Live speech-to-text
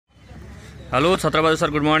Hello, Chhatra sir.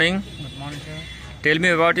 Good morning. Good morning, sir. Tell me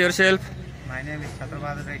about yourself. My name is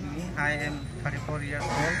Chhatra Regmi. I am 34 years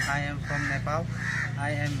old. I am from Nepal. I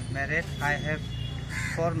am married. I have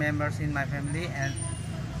 4 members in my family, and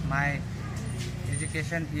my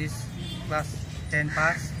education is class 10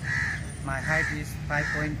 pass. My height is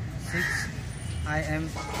 5.6. I am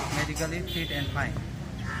medically fit and fine.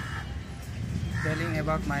 Telling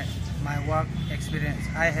about my work experience.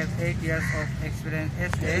 I have 8 years of experience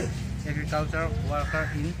as a agriculture worker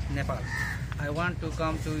in Nepal. I want to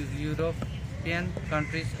come to European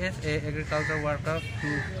countries as a agriculture worker to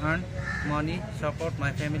earn money, support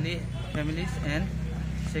my families, and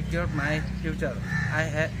secure my future.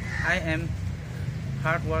 I am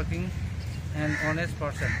hardworking and honest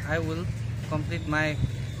person. I will complete my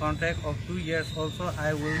contract of 2 years. Also,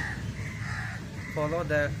 I will follow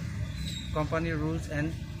the company rules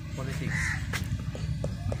and politics.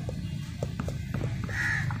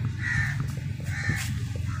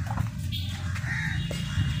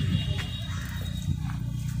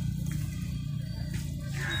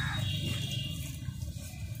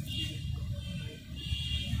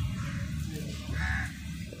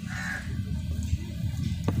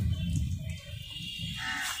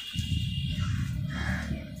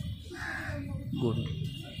 Good.